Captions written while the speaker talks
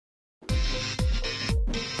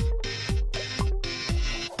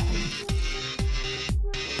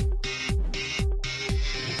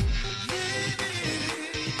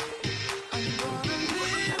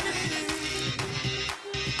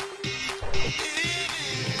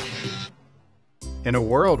In a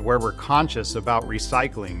world where we're conscious about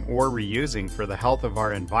recycling or reusing for the health of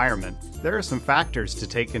our environment, there are some factors to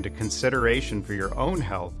take into consideration for your own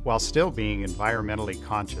health while still being environmentally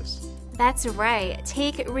conscious. That's right.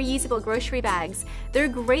 Take reusable grocery bags. They're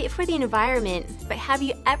great for the environment, but have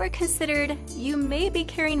you ever considered you may be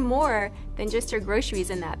carrying more than just your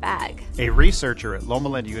groceries in that bag? A researcher at Loma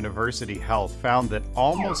Linda University Health found that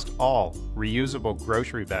almost all reusable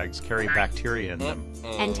grocery bags carry bacteria in them.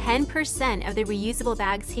 And 10% of the reusable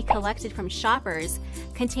bags he collected from shoppers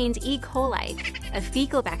contained E. coli, a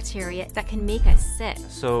fecal bacteria that can make us sick.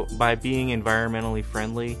 So by being environmentally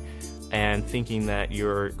friendly and thinking that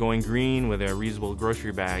you're going green with a reusable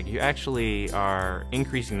grocery bag, you actually are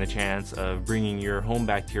increasing the chance of bringing your home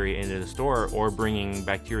bacteria into the store or bringing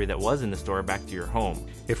bacteria that was in the store back to your home.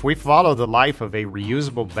 If we follow the life of a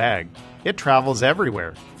reusable bag, it travels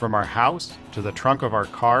everywhere, from our house to the trunk of our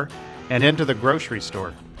car and into the grocery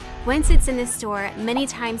store. Once it's in the store, many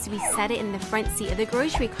times we set it in the front seat of the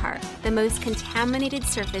grocery cart, the most contaminated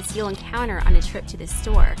surface you'll encounter on a trip to the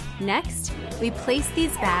store. Next, we place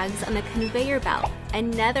these bags on the conveyor belt,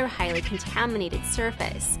 another highly contaminated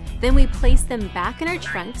surface. Then we place them back in our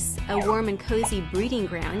trunks, a warm and cozy breeding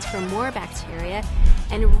ground for more bacteria,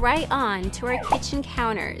 and right on to our kitchen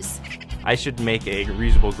counters. I should make a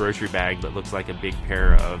reusable grocery bag that looks like a big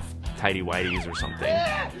pair of tighty-whities or something.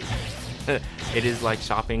 It is like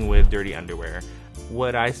shopping with dirty underwear.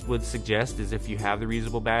 What I would suggest is if you have the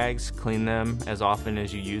reusable bags, clean them as often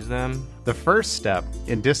as you use them. The first step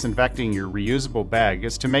in disinfecting your reusable bag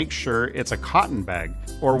is to make sure it's a cotton bag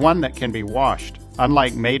or one that can be washed,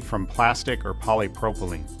 unlike made from plastic or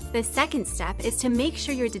polypropylene. The second step is to make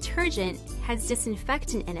sure your detergent has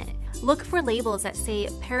disinfectant in it. Look for labels that say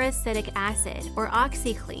peracetic acid or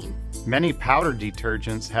OxyClean. Many powder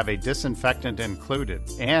detergents have a disinfectant included,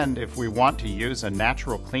 and if we want to use a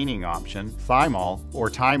natural cleaning option, thymol or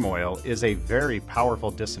thyme oil is a very powerful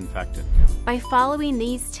disinfectant. By following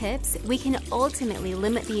these tips, we can ultimately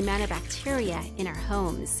limit the amount of bacteria in our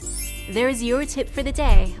homes. There's your tip for the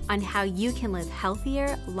day on how you can live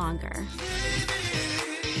healthier longer.